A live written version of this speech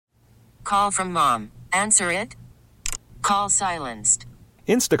call from mom. Answer it. Call silenced.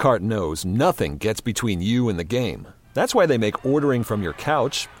 Instacart knows nothing gets between you and the game. That's why they make ordering from your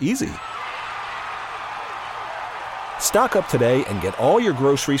couch easy. Stock up today and get all your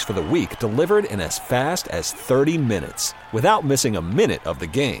groceries for the week delivered in as fast as 30 minutes without missing a minute of the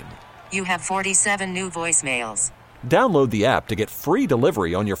game. You have 47 new voicemails. Download the app to get free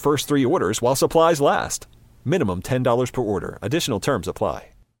delivery on your first 3 orders while supplies last. Minimum $10 per order. Additional terms apply.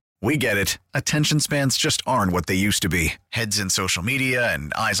 We get it. Attention spans just aren't what they used to be. Heads in social media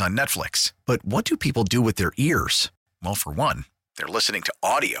and eyes on Netflix. But what do people do with their ears? Well, for one, they're listening to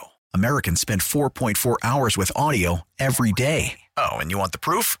audio. Americans spend 4.4 hours with audio every day. Oh, and you want the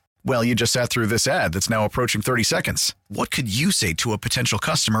proof? Well, you just sat through this ad that's now approaching 30 seconds. What could you say to a potential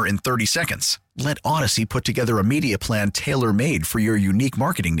customer in 30 seconds? Let Odyssey put together a media plan tailor-made for your unique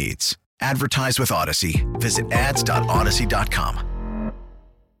marketing needs. Advertise with Odyssey. Visit ads.odyssey.com.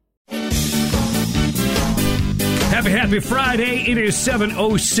 Happy Friday. It is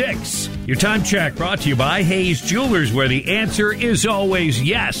 7:06. Your time check brought to you by Hayes Jewelers, where the answer is always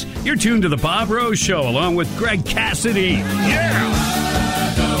yes. You're tuned to the Bob Rose Show along with Greg Cassidy. Yeah!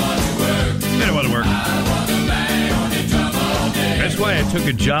 I don't want to work. That's why I took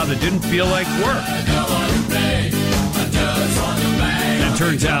a job that didn't feel like work. It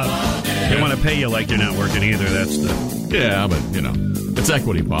turns out they want to pay you like you're not working either. That's the... Yeah, but, it's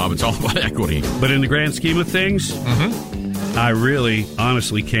equity, Bob. It's all about equity. But in the grand scheme of things, I really,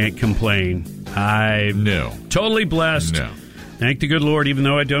 honestly can't complain. I'm totally blessed. No. Thank the good Lord, even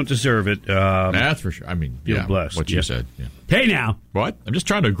though I don't deserve it. That's for sure. I mean, feel blessed. What you said. Yeah. Hey, now. What? I'm just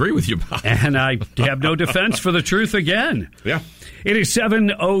trying to agree with you, Bob. And I have no defense for the truth again. Yeah. It is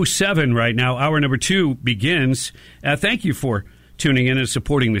 7:07 right now. Hour number 2 begins. Thank you for tuning in and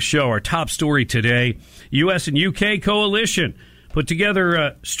supporting the show. Our top story today, U.S. and U.K. coalition put together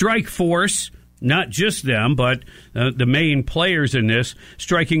a strike force, not just them, but the main players in this,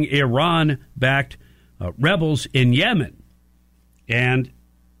 striking Iran-backed rebels in Yemen. And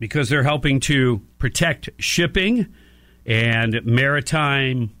because they're helping to protect shipping and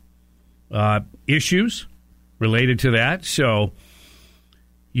maritime issues related to that. So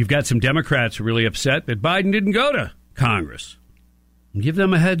you've got some Democrats really upset that Biden didn't go to Congress. Give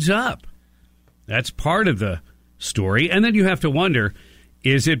them a heads up. That's part of the story. And then you have to wonder,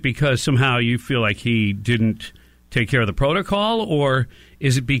 is it because somehow you feel like he didn't take care of the protocol, or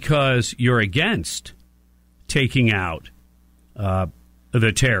is it because you're against taking out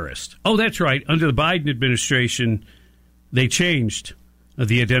the terrorist? Oh, that's right. Under the Biden administration, they changed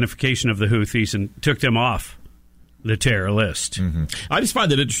the identification of the Houthis and took them off the terror list. Mm-hmm. I just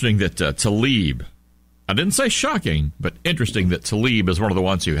find it interesting that Tlaib, I didn't say shocking, but interesting that Tlaib is one of the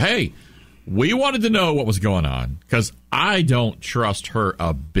ones who, hey, we wanted to know what was going on because I don't trust her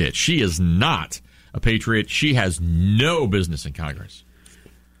a bit. She is not a patriot. She has no business in Congress.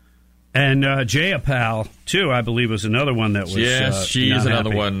 And Jayapal, too, I believe, was another one that was yes, she is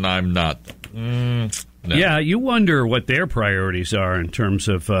another happy. one I'm not. No. Yeah, you wonder what their priorities are in terms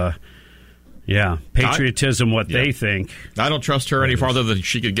of, patriotism, they think. I don't trust her any farther than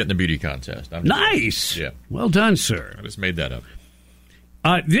she could get in the beauty contest. Nice. Yeah. Well done, sir. I just made that up.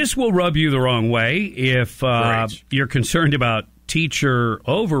 This will rub you the wrong way if you're concerned about teacher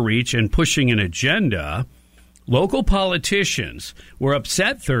overreach and pushing an agenda. Local politicians were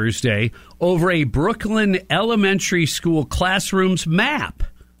upset Thursday over a Brooklyn elementary school classroom's map.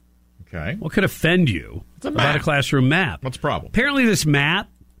 Okay. What could offend you about a classroom map? What's the problem? Apparently this map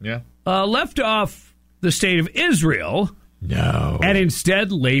Yeah. left off the state of Israel. No. And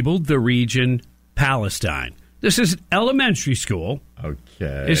instead labeled the region Palestine. This is an elementary school.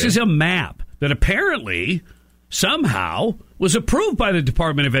 Okay. This is a map that apparently, somehow, was approved by the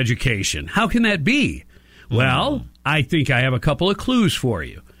Department of Education. How can that be? Well, I think I have a couple of clues for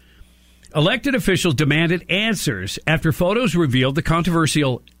you. Elected officials demanded answers after photos revealed the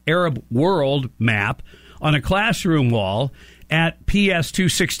controversial Arab world map on a classroom wall at PS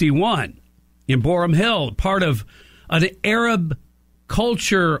 261 in Borum Hill, part of an Arab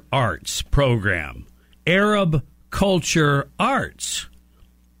culture arts program. Arab culture arts.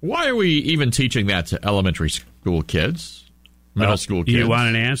 Why are we even teaching that to elementary school kids? Middle school kids. You want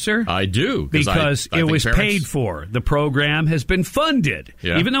an answer? I do. Because I it was parents... paid for. The program has been funded.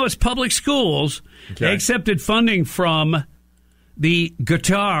 Yeah. Even though it's public schools, they accepted funding from the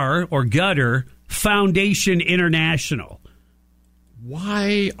Gutter Foundation International.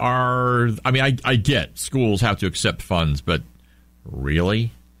 Why are... I get schools have to accept funds, but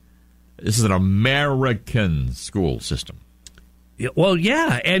really? This is an American school system. Well,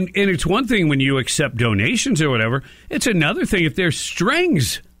 yeah, and it's one thing when you accept donations or whatever. It's another thing if there's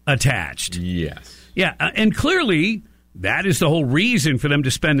strings attached. Yes. Yeah, and clearly that is the whole reason for them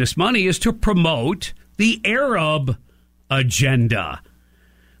to spend this money is to promote the Arab agenda,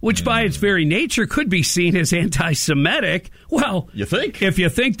 which by its very nature could be seen as anti-Semitic. Well, you think? If you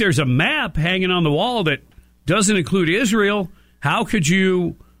think there's a map hanging on the wall that doesn't include Israel, how could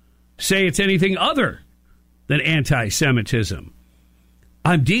you say it's anything other than anti-Semitism?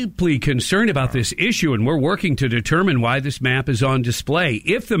 I'm deeply concerned about this issue, and we're working to determine why this map is on display,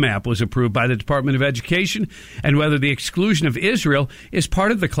 if the map was approved by the Department of Education, and whether the exclusion of Israel is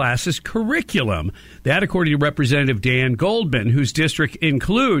part of the class's curriculum. That, according to Representative Dan Goldman, whose district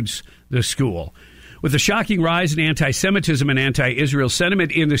includes the school. With the shocking rise in anti-Semitism and anti-Israel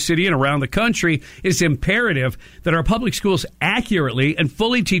sentiment in the city and around the country, it's imperative that our public schools accurately and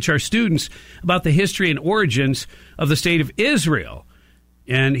fully teach our students about the history and origins of the state of Israel.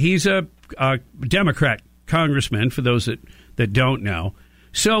 And he's a Democrat congressman, for those that don't know.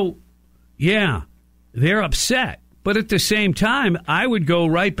 So, yeah, they're upset. But at the same time, I would go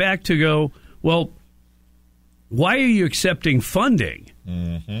right back to go, well, why are you accepting funding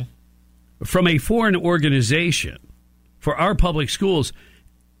from a foreign organization for our public schools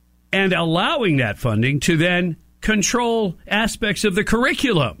and allowing that funding to then control aspects of the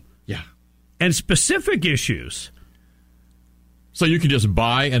curriculum? Yeah. And specific issues. So you can just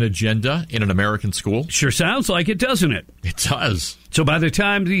buy an agenda in an American school? Sure sounds like it, doesn't it? It does. So by the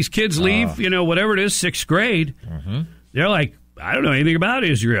time these kids leave, whatever it is, 6th grade, they're like, I don't know anything about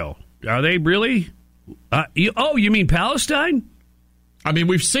Israel. Are they really? You mean Palestine? I mean,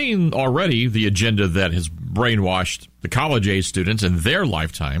 we've seen already the agenda that has brainwashed the college-age students in their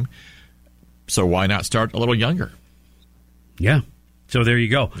lifetime. So why not start a little younger? Yeah. So there you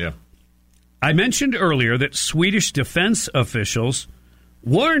go. Yeah. I mentioned earlier that Swedish defense officials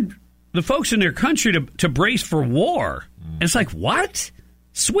warned the folks in their country to brace for war. And it's like, what?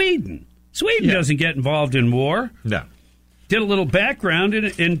 Sweden doesn't get involved in war. No. Did a little background,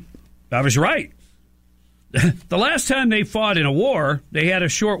 and I was right. The last time they fought in a war, they had a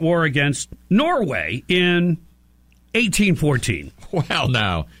short war against Norway in 1814. Well,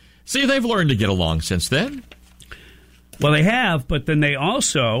 now, see, they've learned to get along since then. Well, they have, but then they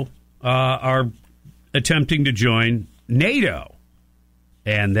also are attempting to join NATO.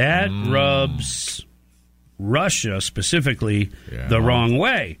 And that rubs Russia specifically the wrong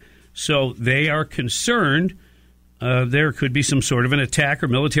way. So they are concerned there could be some sort of an attack or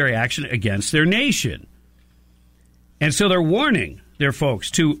military action against their nation. And so they're warning their folks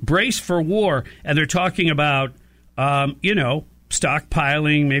to brace for war. And they're talking about,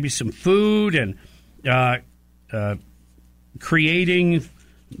 stockpiling maybe some food and creating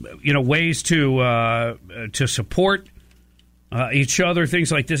ways to support each other,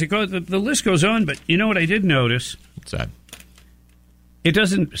 things like this. The list goes on, but you know what I did notice? What's that? It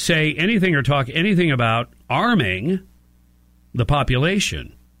doesn't say anything or talk anything about arming the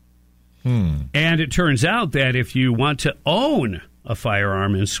population. And it turns out that if you want to own a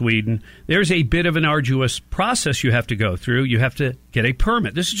firearm in Sweden, there's a bit of an arduous process you have to go through. You have to get a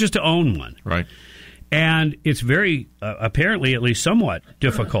permit. This is just to own one. Right. And it's very, apparently, at least somewhat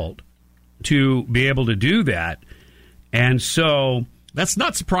difficult to be able to do that. And so... That's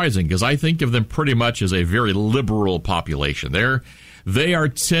not surprising, because I think of them pretty much as a very liberal population.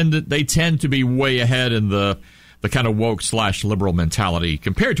 They tend to be way ahead in the kind of woke/liberal mentality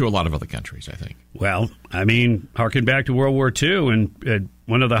compared to a lot of other countries, I think. Well, I mean, harken back to World War II, and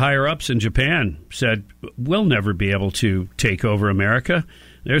one of the higher-ups in Japan said, we'll never be able to take over America.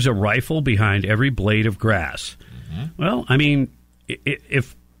 There's a rifle behind every blade of grass. Well, I mean,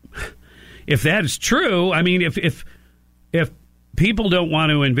 if that is true, I mean, if people don't want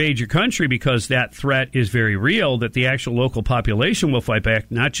to invade your country because that threat is very real, that the actual local population will fight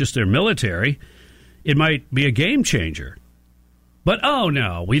back, not just their military, it might be a game changer. But, oh,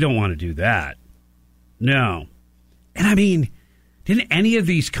 no, we don't want to do that. No. And, I mean, didn't any of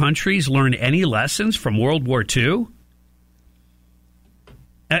these countries learn any lessons from World War II?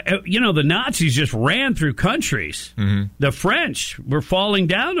 The Nazis just ran through countries. The French were falling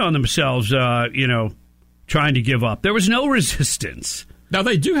down on themselves, trying to give up. There was no resistance. Now,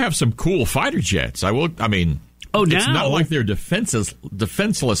 they do have some cool fighter jets. It's not like they're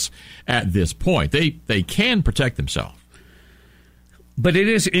defenseless at this point. They can protect themselves. But it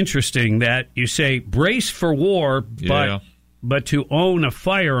is interesting that you say brace for war, but to own a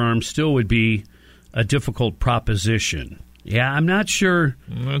firearm still would be a difficult proposition. Yeah, I'm not sure.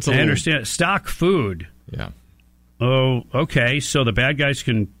 I understand. Stock food. Yeah. Oh, okay. So the bad guys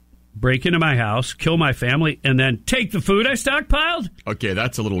can break into my house, kill my family, and then take the food I stockpiled? Okay,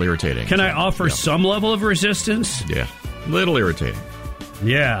 that's a little irritating. Can I offer some level of resistance? Yeah, a little irritating.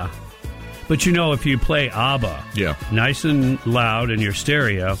 Yeah. But if you play ABBA nice and loud in your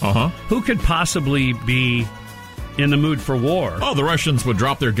stereo, who could possibly be in the mood for war? Oh, the Russians would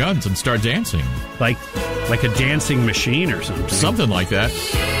drop their guns and start dancing. Like a dancing machine or something. Something like that.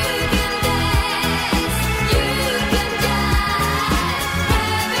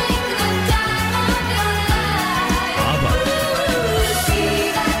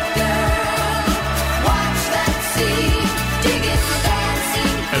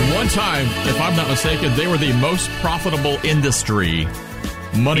 Time, if I'm not mistaken, they were the most profitable industry,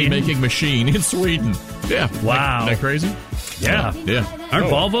 money-making machine in Sweden. Yeah. Wow. Isn't that crazy? Yeah. Yeah. Aren't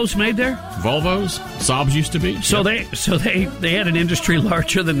Volvos made there? Volvos? Saabs used to be. So they had an industry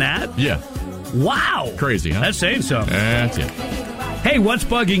larger than that? Yeah. Wow. Crazy, huh? That's saying something. That's it. Hey, what's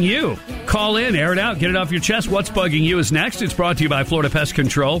bugging you? Call in, air it out, get it off your chest. What's bugging you is next. It's brought to you by Florida Pest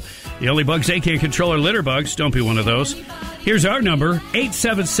Control. The only bugs they can't control are litter bugs. Don't be one of those. Here's our number,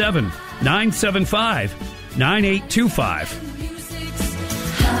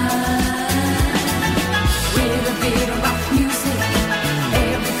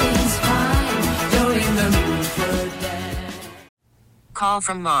 Call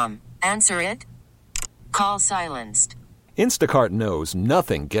from mom. Answer it. Call silenced. Instacart knows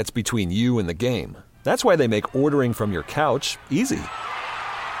nothing gets between you and the game. That's why they make ordering from your couch easy.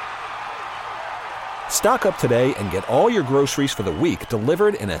 Stock up today and get all your groceries for the week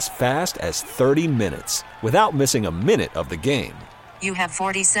delivered in as fast as 30 minutes without missing a minute of the game. You have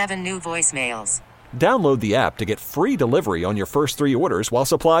 47 new voicemails. Download the app to get free delivery on your first 3 orders while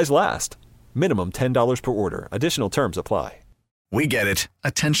supplies last. Minimum $10 per order. Additional terms apply. We get it.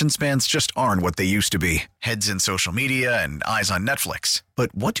 Attention spans just aren't what they used to be. Heads in social media and eyes on Netflix.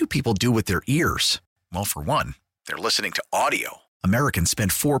 But what do people do with their ears? Well, for one, they're listening to audio. Americans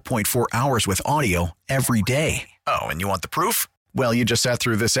spend 4.4 hours with audio every day. Oh, and you want the proof? Well, you just sat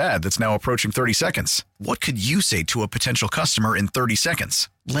through this ad that's now approaching 30 seconds. What could you say to a potential customer in 30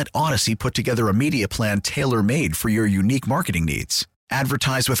 seconds? Let Odyssey put together a media plan tailor-made for your unique marketing needs.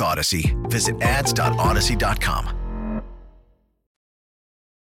 Advertise with Odyssey. Visit ads.odyssey.com.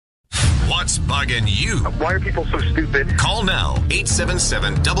 What's bugging you? Why are people so stupid? Call now,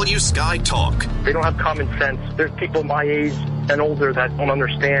 877-WSKY-TALK. They don't have common sense. There's people my age and older that don't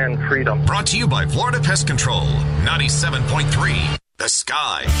understand freedom. Brought to you by Florida Pest Control, 97.3, The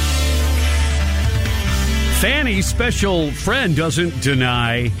Sky. Fanny's special friend doesn't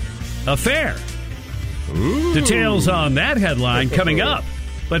deny affair. Ooh. Details on that headline coming up.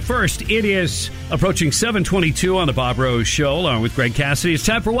 But first, it is approaching 7:22 on the Bob Rose Show, along with Greg Cassidy. It's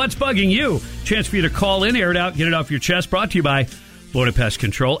time for What's Bugging You. Chance for you to call in, air it out, get it off your chest. Brought to you by Florida Pest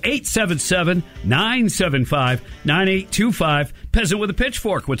Control. 877-975-9825. Peasant with a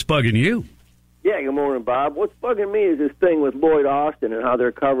pitchfork. What's bugging you? Yeah, good morning, Bob. What's bugging me is this thing with Lloyd Austin and how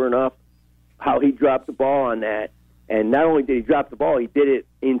they're covering up how he dropped the ball on that. And not only did he drop the ball, he did it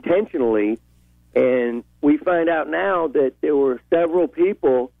intentionally. And we find out now that there were several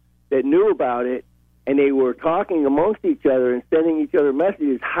people that knew about it, and they were talking amongst each other and sending each other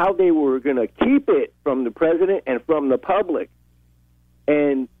messages how they were going to keep it from the president and from the public.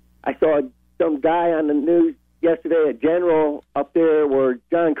 And I saw some guy on the news yesterday, a general up there where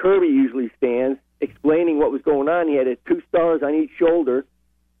John Kirby usually stands, explaining what was going on. He had 2 stars on each shoulder,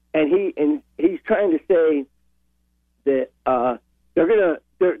 and he's trying to say that they're going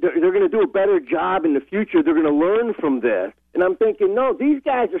to do a better job in the future. They're going to learn from this. And I'm thinking, no, these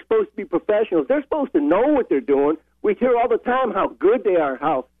guys are supposed to be professionals. They're supposed to know what they're doing. We hear all the time how good they are,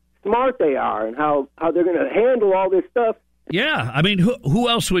 how smart they are, and how they're going to handle all this stuff. Yeah, I mean, who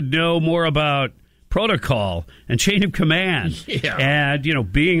else would know more about protocol and chain of command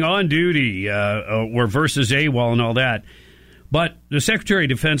and, being on duty or versus AWOL and all that? But the Secretary of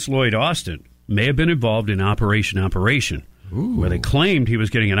Defense, Lloyd Austin, may have been involved in Operation Ooh. where they claimed he was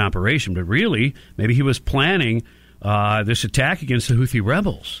getting an operation, but really, maybe he was planning this attack against the Houthi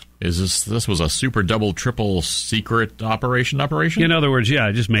rebels. Is this was a super double triple secret operation? In other words,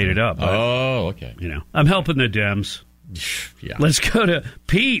 I just made it up. Oh, okay. I'm helping the Dems. Yeah. Let's go to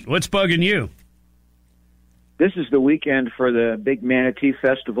Pete. What's bugging you? This is the weekend for the big Manatee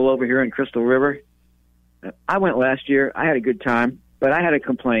Festival over here in Crystal River. I went last year. I had a good time, but I had a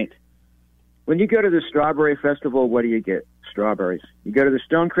complaint. When you go to the Strawberry Festival, what do you get? Strawberries. You go to the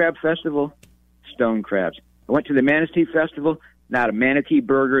Stone Crab Festival, stone crabs. I went to the Manatee Festival, not a manatee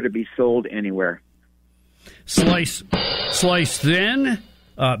burger to be sold anywhere. Slice thin,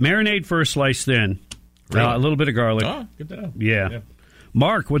 marinade first, slice thin. Really? A little bit of garlic. Oh, good to know. Yeah.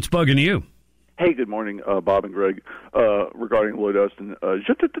 Mark, what's bugging you? Hey, good morning, Bob and Greg, regarding Lloyd Austin. But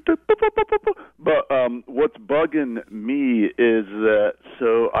what's bugging me is that,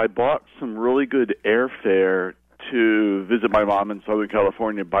 so I bought some really good airfare to visit my mom in Southern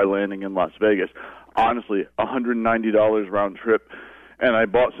California by landing in Las Vegas. Honestly, $190 round trip. And I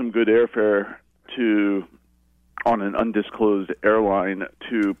bought some good airfare on an undisclosed airline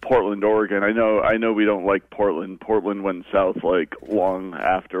to Portland, Oregon. I know we don't like Portland. Portland went south like long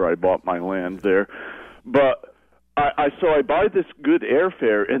after I bought my land there. But so I buy this good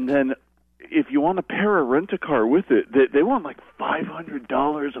airfare, and then if you want to pair a rent-a-car with it, they want like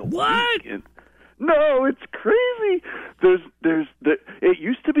 $500 a week. And, no, it's crazy. It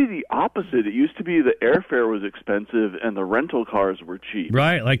used to be the opposite. It used to be the airfare was expensive and the rental cars were cheap.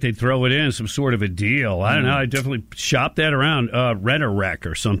 Right, like they'd throw it in, some sort of a deal. I don't know. I definitely shopped that around. Rent-a-wreck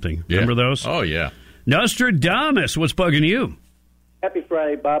or something. Yeah. Remember those? Oh, yeah. Nostradamus, what's bugging you? Happy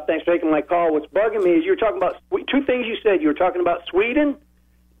Friday, Bob. Thanks for taking my call. What's bugging me is you were talking about two things you said. You were talking about Sweden,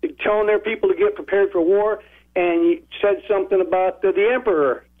 telling their people to get prepared for war, and you said something about the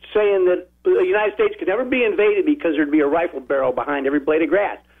emperor saying that the United States could never be invaded because there'd be a rifle barrel behind every blade of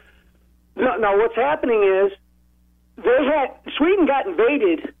grass. Now what's happening is Sweden got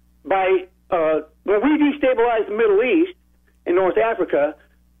invaded by when we destabilized the Middle East and North Africa.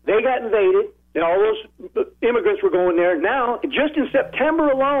 They got invaded, and all those immigrants were going there. Now, just in September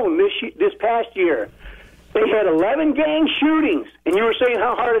alone, this past year, they had 11 gang shootings, and you were saying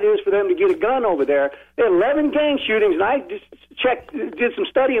how hard it is for them to get a gun over there. They had 11 gang shootings, and I just did some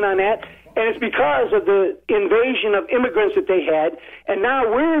studying on that, and it's because of the invasion of immigrants that they had, and now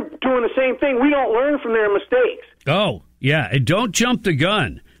we're doing the same thing. We don't learn from their mistakes. Oh, yeah, and don't jump the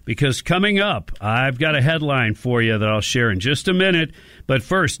gun, because coming up, I've got a headline for you that I'll share in just a minute. But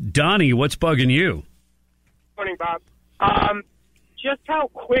first, Donnie, what's bugging you? Morning, Bob. Just how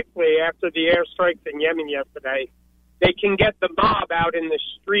quickly, after the airstrikes in Yemen yesterday, they can get the mob out in the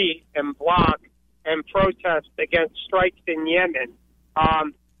street and block and protest against strikes in Yemen.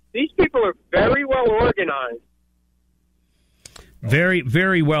 These people are very well organized. Very,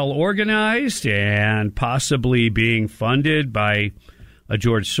 very well organized and possibly being funded by a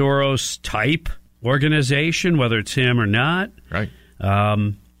George Soros type organization, whether it's him or not. Right.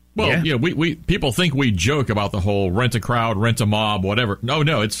 We people think we joke about the whole rent a crowd, rent a mob, whatever.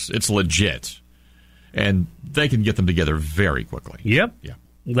 No, it's legit. And they can get them together very quickly. Yep. Yeah.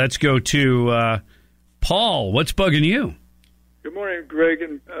 Let's go to Paul. What's bugging you? Good morning, Greg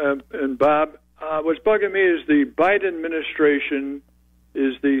and Bob. What's bugging me is the Biden administration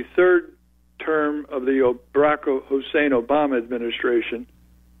is the third term of the Barack Hussein Obama administration.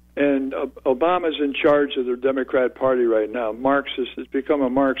 And Obama's in charge of the Democrat Party right now. Marxist. It's become a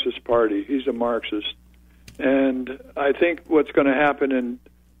Marxist party. He's a Marxist. And I think what's going to happen in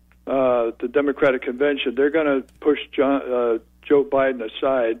the Democratic Convention, they're going to push Joe Biden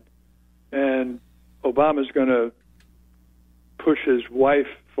aside, and Obama's going to push his wife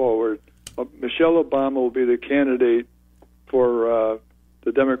forward. Michelle Obama will be the candidate for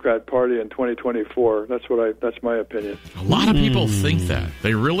the Democrat Party in 2024. That's my opinion. A lot of people think that.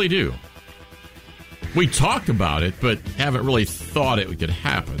 They really do. We talk about it, but haven't really thought it could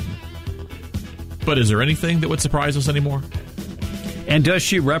happen. But is there anything that would surprise us anymore? And does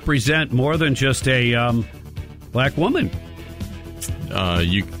she represent more than just a black woman?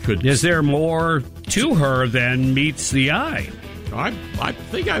 You could. Is there more to her than meets the eye? I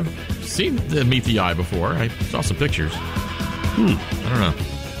think I've seen the meet the eye before. I saw some pictures. I don't know.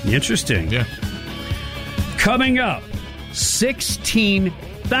 Interesting. Yeah. Coming up,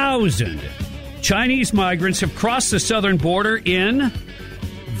 16,000 Chinese migrants have crossed the southern border in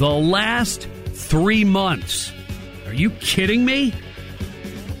the last 3 months. Are you kidding me?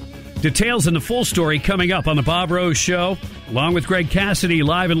 Details in the full story coming up on the Bob Rose Show, along with Greg Cassidy,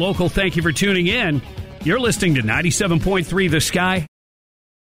 live and local. Thank you for tuning in. You're listening to 97.3 The Sky.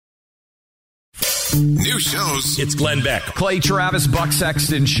 New shows. It's Glenn Beck, Clay Travis, Buck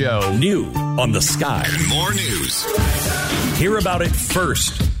Sexton Show. New on The Sky. And more news. Hear about it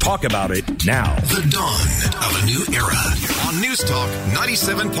first. Talk about it now. The dawn of a new era on News Talk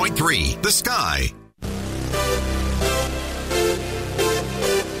 97.3 The Sky.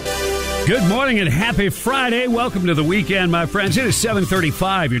 Good morning and happy Friday. Welcome to the weekend, my friends. It is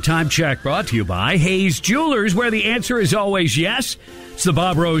 7:35. Your time check brought to you by Hayes Jewelers, where the answer is always yes. It's the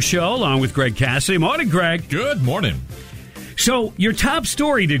Bob Rose Show, along with Greg Cassidy. Morning, Greg. Good morning. So, your top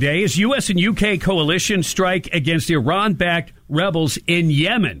story today is U.S. and U.K. coalition strike against Iran-backed rebels in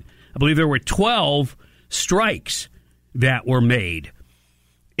Yemen. I believe there were 12 strikes that were made.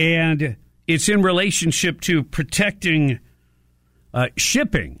 And it's in relationship to protecting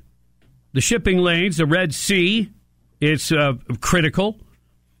shipping the shipping lanes, the Red Sea, it's critical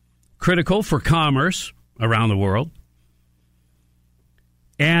for commerce around the world.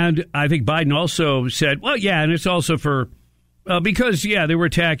 And I think Biden also said, well, yeah, and it's also for, because, yeah, they were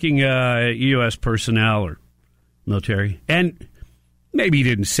attacking U.S. personnel or military. And maybe he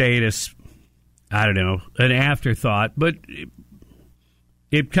didn't say it as, I don't know, an afterthought, but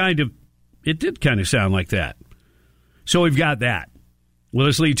it did kind of sound like that. So we've got that. Will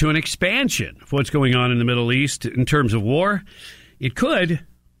this lead to an expansion of what's going on in the Middle East in terms of war? It could.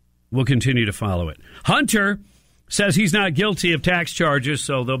 We'll continue to follow it. Hunter says he's not guilty of tax charges,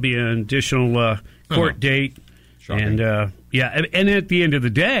 so there'll be an additional court date. Shocking. And, and at the end of the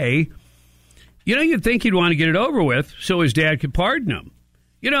day, you'd think he'd want to get it over with so his dad could pardon him.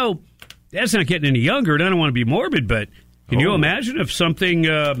 Dad's not getting any younger, and I don't want to be morbid, but can you imagine if something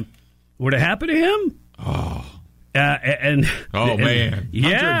were to happen to him? Oh. Man.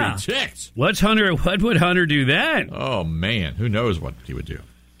 Yeah. Hunter would be ticked. What would Hunter do then? Oh, man. Who knows what he would do?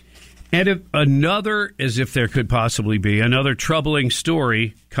 And as if there could possibly be another troubling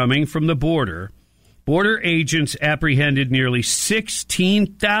story coming from the border. Border agents apprehended nearly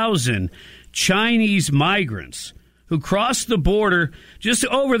 16,000 Chinese migrants who crossed the border just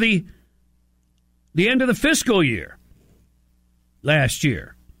over the end of the fiscal year last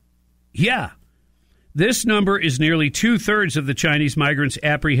year. Yeah. This number is nearly 2/3 of the Chinese migrants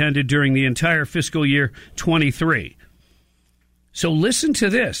apprehended during the entire fiscal year 23. So listen to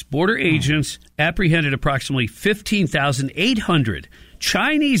this. Border agents apprehended approximately 15,800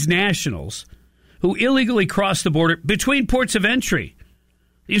 Chinese nationals who illegally crossed the border between ports of entry.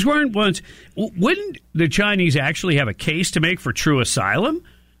 These weren't ones. Wouldn't the Chinese actually have a case to make for true asylum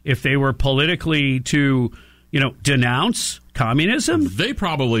if they were politically to, denounce communism? They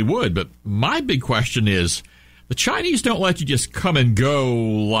probably would, but my big question is, the Chinese don't let you just come and go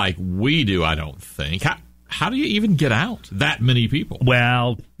like we do, I don't think. How do you even get out, that many people?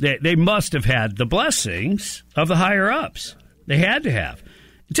 Well, they must have had the blessings of the higher-ups. They had to have.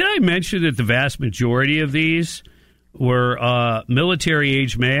 Did I mention that the vast majority of these were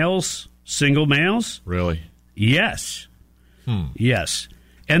military-age males, single males? Really? Yes. Yes.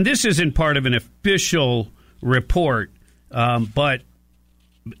 And this isn't part of an official report, but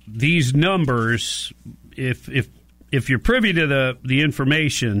these numbers, if you're privy to the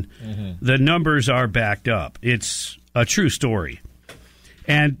information, the numbers are backed up. It's a true story.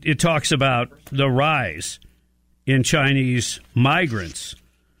 And it talks about the rise in Chinese migrants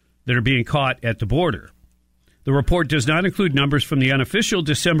that are being caught at the border. The report does not include numbers from the unofficial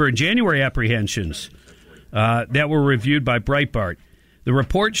December and January apprehensions that were reviewed by Breitbart. The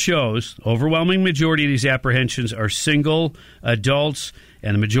report shows overwhelming majority of these apprehensions are single adults,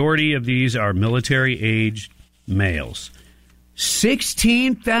 and the majority of these are military-aged males.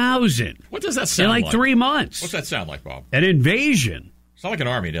 16,000. What does that sound like? In 3 months. What's that sound like, Bob? An invasion. Sounds like an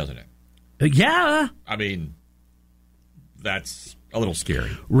army, doesn't it? Yeah. I mean, that's a little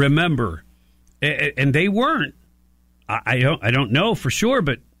scary. Remember, and they weren't. I don't know for sure,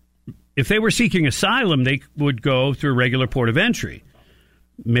 but if they were seeking asylum, they would go through regular port of entry.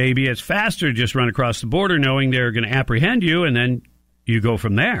 Maybe it's faster to just run across the border knowing they're going to apprehend you, and then you go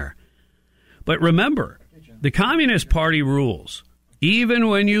from there. But remember, the Communist Party rules. Even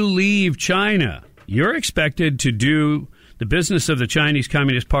when you leave China, you're expected to do the business of the Chinese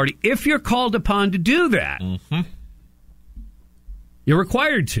Communist Party if you're called upon to do that. Mm-hmm. You're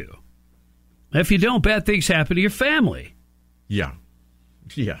required to. If you don't, bad things happen to your family. Yeah.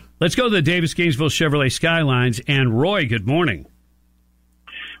 Yeah. Let's go to the Davis-Gainesville Chevrolet Skylines. And Roy, good morning.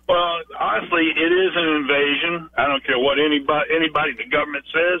 Well, honestly, it is an invasion. I don't care what anybody in the government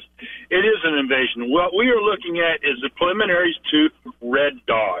says. It is an invasion. What we are looking at is the preliminaries to Red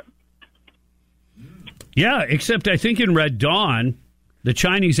Dawn. Yeah, except I think in Red Dawn, the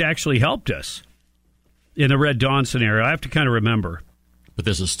Chinese actually helped us in the Red Dawn scenario. I have to kind of remember. But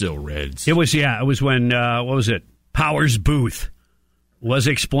this is still Reds. It was when, what was it? Powers Booth was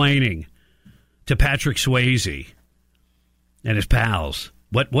explaining to Patrick Swayze and his pals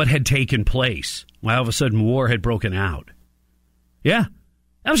what had taken place. Why all of a sudden war had broken out. Yeah,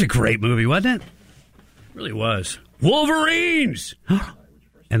 that was a great movie, wasn't it? It really was. Wolverines!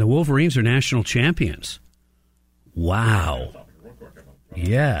 And the Wolverines are national champions. Wow.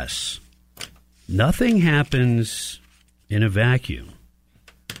 Yes. Nothing happens in a vacuum.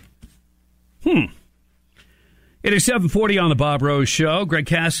 It is 7:40 on the Bob Rose Show. Greg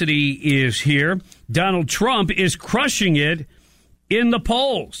Cassidy is here. Donald Trump is crushing it in the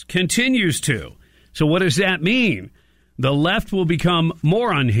polls. Continues to. So what does that mean? The left will become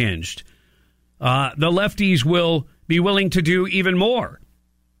more unhinged. The lefties will be willing to do even more.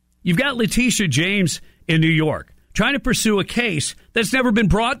 You've got Letitia James in New York trying to pursue a case that's never been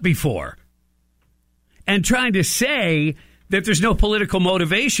brought before and trying to say that there's no political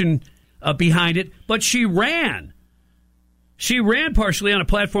motivation behind it, but she ran. She ran partially on a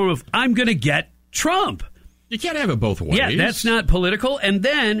platform of, I'm going to get Trump. You can't have it both ways. Yeah, that's not political. And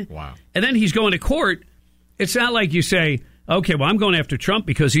then, and then he's going to court. It's not like you say, okay, well, I'm going after Trump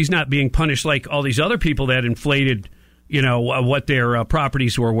because he's not being punished like all these other people that inflated, what their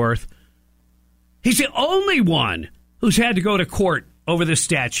properties were worth. He's the only one who's had to go to court over this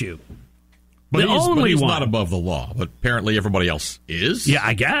statue. But he's not above the law. But apparently everybody else is. Yeah,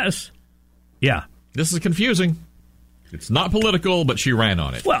 I guess. Yeah. This is confusing. It's not political, but she ran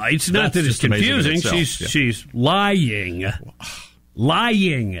on it. Well, it's not that it's confusing. She's lying.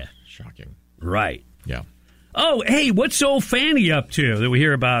 Lying. Shocking. Right. Yeah. Oh, hey, what's old Fanny up to that we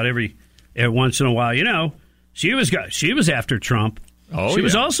hear about every once in a while? She was after Trump. She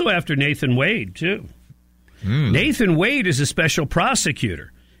was also after Nathan Wade, too. Nathan Wade is a special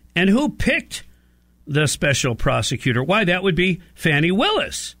prosecutor. And who picked the special prosecutor? Why, that would be Fannie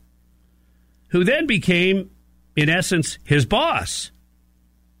Willis, who then became, in essence, his boss.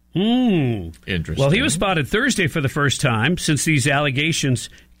 Interesting. Well, he was spotted Thursday for the first time since these allegations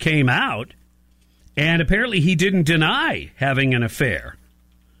came out. And apparently he didn't deny having an affair.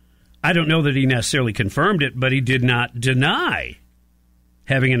 I don't know that he necessarily confirmed it, but he did not deny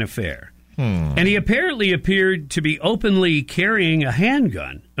having an affair. And he apparently appeared to be openly carrying a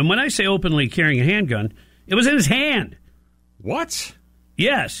handgun. And when I say openly carrying a handgun, it was in his hand. What?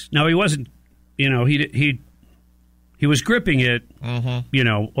 Yes. Now, he wasn't, he was gripping it,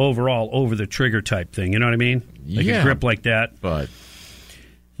 overall over the trigger type thing. You know what I mean? Like a grip like that. But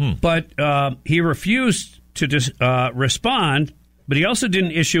he refused to respond, but he also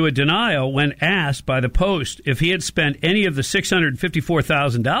didn't issue a denial when asked by the Post if he had spent any of the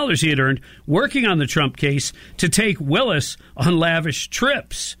 $654,000 he had earned working on the Trump case to take Willis on lavish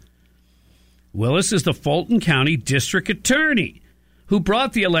trips. Willis is the Fulton County District Attorney who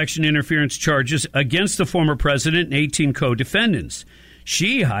brought the election interference charges against the former president and 18 co-defendants.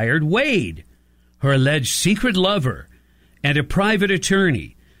 She hired Wade, her alleged secret lover, and a private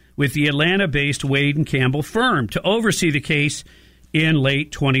attorney with the Atlanta-based Wade and Campbell firm to oversee the case in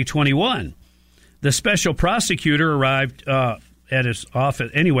late 2021. The special prosecutor arrived at his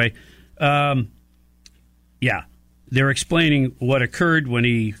office. Anyway, they're explaining what occurred when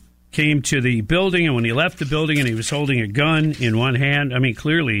he came to the building and when he left the building, and he was holding a gun in one hand. I mean,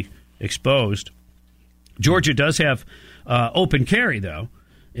 clearly exposed. Georgia does have open carry, though,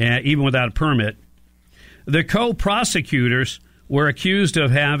 even without a permit. The co-prosecutors were accused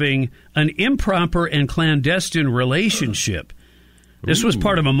of having an improper and clandestine relationship. This was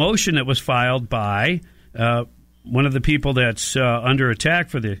part of a motion that was filed by one of the people that's under attack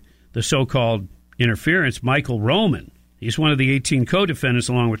for the so-called interference, Michael Roman. He's one of the 18 co-defendants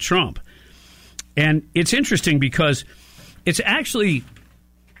along with Trump. And it's interesting because it's actually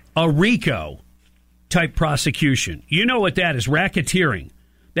a RICO-type prosecution. You know what that is, racketeering.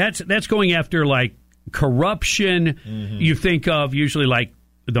 That's going after, like, corruption. You think of usually like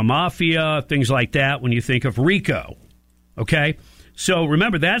the mafia, things like that when you think of RICO. Okay? So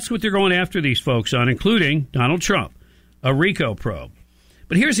remember, that's what they're going after these folks on, including Donald Trump, a RICO probe.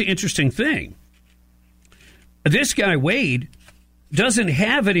 But here's the interesting thing. This guy, Wade, doesn't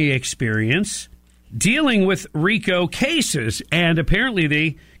have any experience dealing with RICO cases, and apparently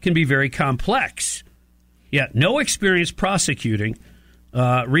they can be very complex. Yeah, no experience prosecuting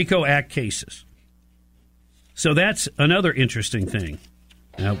RICO Act cases. So that's another interesting thing.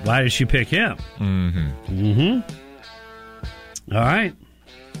 Now, why did she pick him? All right.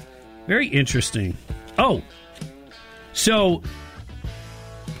 Very interesting. Oh, so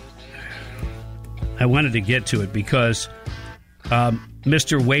I wanted to get to it because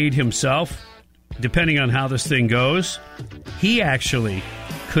Mr. Wade himself, depending on how this thing goes, he actually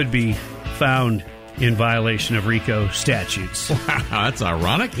could be found in violation of RICO statutes. Wow, that's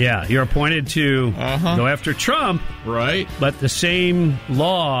ironic. Yeah, you're appointed to go after Trump. Right. But the same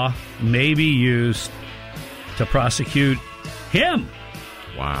law may be used to prosecute him.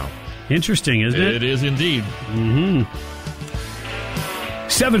 Wow. Interesting, isn't it? It is indeed.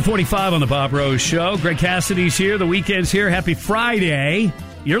 7:45 on the Bob Rose Show. Greg Cassidy's here. The weekend's here. Happy Friday.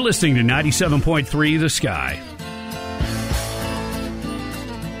 You're listening to 97.3 The Sky.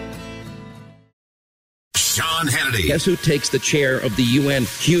 Sean Hannity. Guess who takes the chair of the UN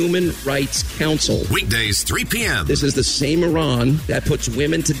Human Rights Council? Weekdays, 3 p.m. This is the same Iran that puts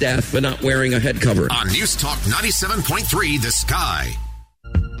women to death for not wearing a head cover. On News Talk 97.3 The Sky.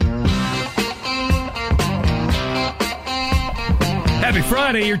 Happy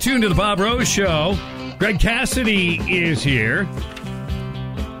Friday. You're tuned to the Bob Rose Show. Greg Cassidy is here.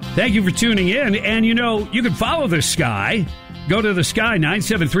 Thank you for tuning in. And, you know, you can follow the Sky. Go to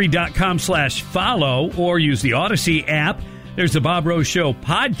thesky973.com/follow or use the Odyssey app. There's the Bob Rose Show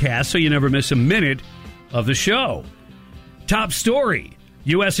podcast, so you never miss a minute of the show. Top story.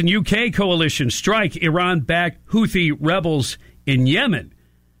 U.S. and U.K. coalition strike Iran-backed Houthi rebels in Yemen.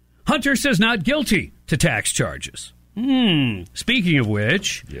 Hunter says not guilty to tax charges. Speaking of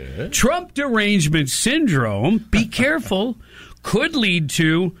which, Trump derangement syndrome, be careful, could lead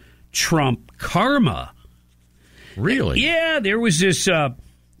to Trump karma. Really? Yeah, there was this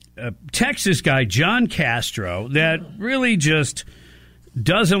Texas guy, John Castro, that really just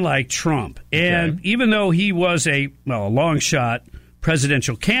doesn't like Trump. And even though he was a long shot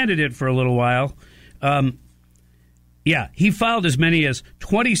presidential candidate for a little while, he filed as many as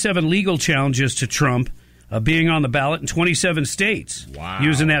 27 legal challenges to Trump being on the ballot in 27 states,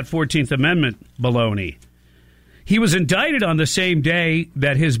 using that 14th Amendment baloney. He was indicted on the same day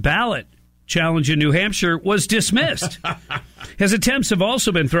that his ballot challenge in New Hampshire was dismissed. His attempts have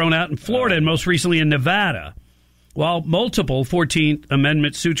also been thrown out in Florida and most recently in Nevada. While multiple 14th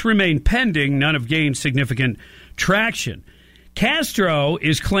Amendment suits remain pending, none have gained significant traction. Castro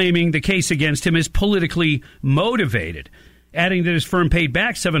is claiming the case against him is politically motivated, adding that his firm paid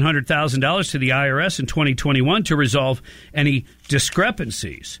back $700,000 to the IRS in 2021 to resolve any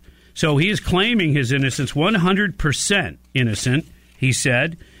discrepancies. So he is claiming his innocence, 100% innocent, he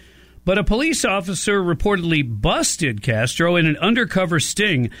said. But a police officer reportedly busted Castro in an undercover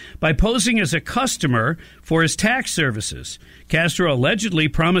sting by posing as a customer for his tax services. Castro allegedly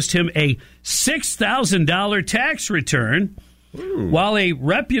promised him a $6,000 tax return, while a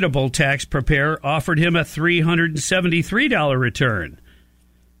reputable tax preparer offered him a $373 return.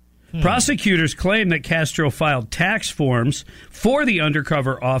 Prosecutors claim that Castro filed tax forms for the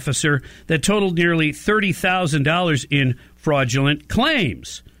undercover officer that totaled nearly $30,000 in fraudulent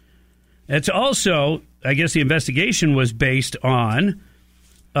claims. It's also, I guess the investigation was based on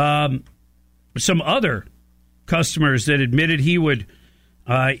some other customers that admitted he would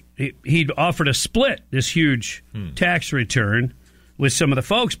he'd offered a split this huge tax return with some of the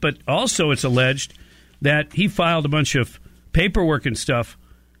folks, but also it's alleged that he filed a bunch of paperwork and stuff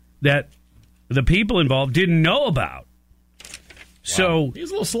that the people involved didn't know about. So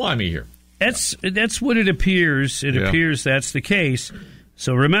he's a little slimy here. That's what it appears. It appears that's the case.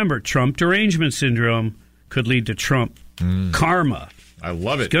 So remember, Trump derangement syndrome could lead to Trump karma. I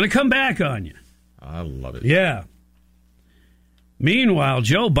love it. It's going to come back on you. I love it. Yeah. Meanwhile,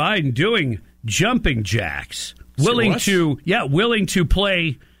 Joe Biden doing jumping jacks, willing to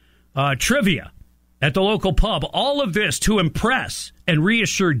play trivia at the local pub. All of this to impress and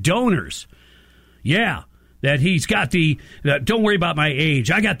reassure donors. Yeah, that he's got don't worry about my age.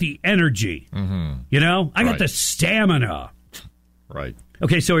 I got the energy. You know, I got the stamina. Right.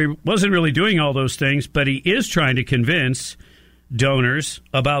 Okay, so he wasn't really doing all those things, but he is trying to convince donors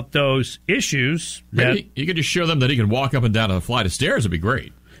about those issues. Maybe you could just show them that he can walk up and down a flight of stairs. It'd be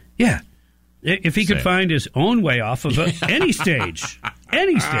great. Yeah. If he could find his own way off of any stage.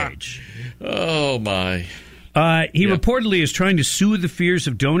 Any stage. Oh, my. He reportedly is trying to soothe the fears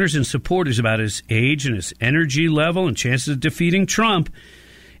of donors and supporters about his age and his energy level and chances of defeating Trump.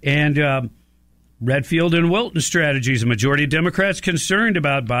 And Redfield and Wilton strategies. A majority of Democrats concerned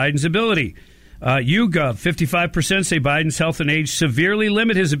about Biden's ability. YouGov, 55% say Biden's health and age severely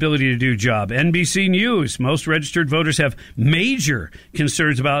limit his ability to do job. NBC News, most registered voters have major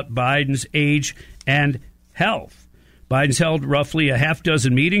concerns about Biden's age and health. Biden's held roughly a half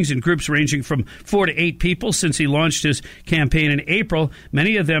dozen meetings in groups ranging from 4 to 8 people since he launched his campaign in April.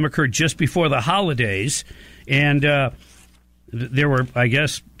 Many of them occurred just before the holidays. And there were, I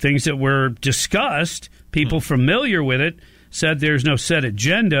guess, things that were discussed. People familiar with it said there's no set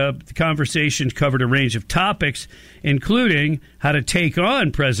agenda. The conversation covered a range of topics, including how to take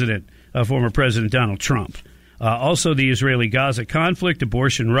on former President Donald Trump. Also, the Israeli-Gaza conflict,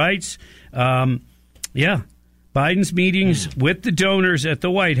 abortion rights. Biden's meetings with the donors at the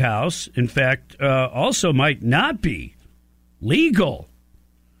White House, in fact, also might not be legal.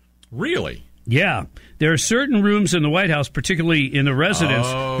 Really? Yeah. There are certain rooms in the White House, particularly in the residence,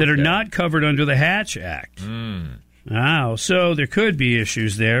 that are not covered under the Hatch Act. So there could be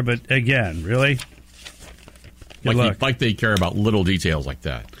issues there, but again, really? Good luck. Like they care about little details like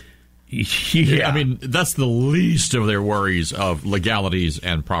that. Yeah. I mean, that's the least of their worries of legalities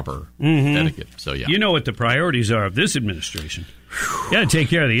and proper etiquette. So, yeah. You know what the priorities are of this administration. You got to take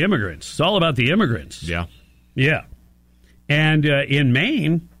care of the immigrants. It's all about the immigrants. Yeah. Yeah. And in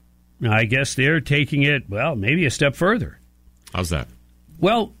Maine, I guess they're taking it, maybe a step further. How's that?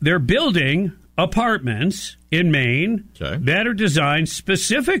 Well, they're building apartments in Maine that are designed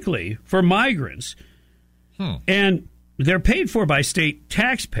specifically for migrants. And they're paid for by state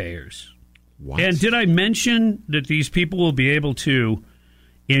taxpayers. What? And did I mention that these people will be able to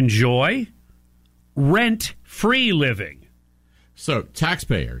enjoy rent-free living? So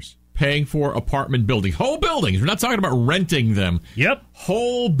taxpayers paying for apartment buildings, whole buildings. We're not talking about renting them. Yep.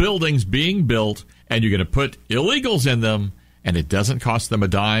 Whole buildings being built, and you're going to put illegals in them, and it doesn't cost them a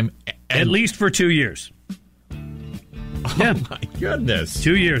dime. At least for 2 years. Oh, my goodness.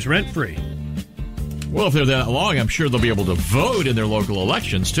 2 years, rent-free. Well, if they're that long, I'm sure they'll be able to vote in their local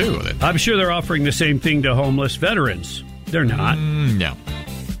elections, too. I'm sure they're offering the same thing to homeless veterans. They're not. No.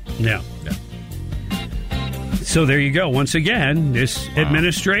 So there you go. Once again, this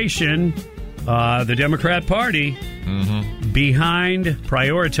administration, the Democrat Party, behind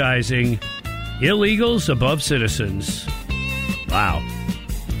prioritizing illegals above citizens. Wow.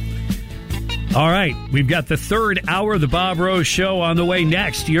 All right, we've got the third hour of the Bob Rose Show on the way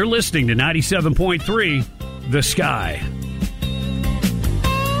next. You're listening to 97.3 The Sky.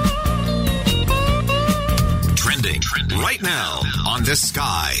 Trending right now on The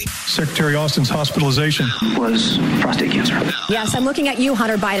Sky. Secretary Austin's hospitalization was prostate cancer. Yes, I'm looking at you,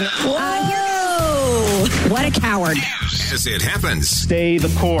 Hunter Biden. Whoa! What a coward. As it happens. Stay the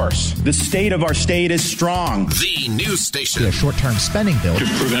course. The state of our state is strong. The news station. A short-term spending bill to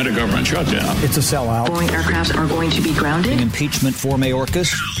prevent a government shutdown. It's a sellout. Boeing aircrafts are going to be grounded. Impeachment for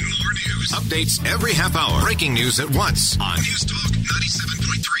Mayorkas. Updates every half hour. Breaking news at once on News Talk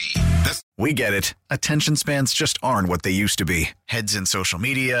 97.3. We get it. Attention spans just aren't what they used to be. Heads in social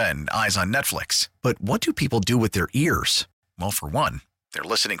media and eyes on Netflix. But what do people do with their ears? Well, for one, they're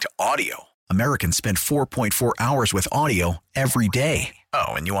listening to audio. Americans spend 4.4 hours with audio every day.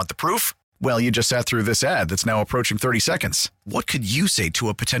 Oh, and you want the proof? Well, you just sat through this ad that's now approaching 30 seconds. What could you say to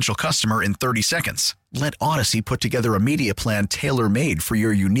a potential customer in 30 seconds? Let Odyssey put together a media plan tailor-made for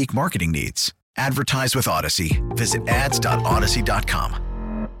your unique marketing needs. Advertise with Odyssey. Visit ads.odyssey.com.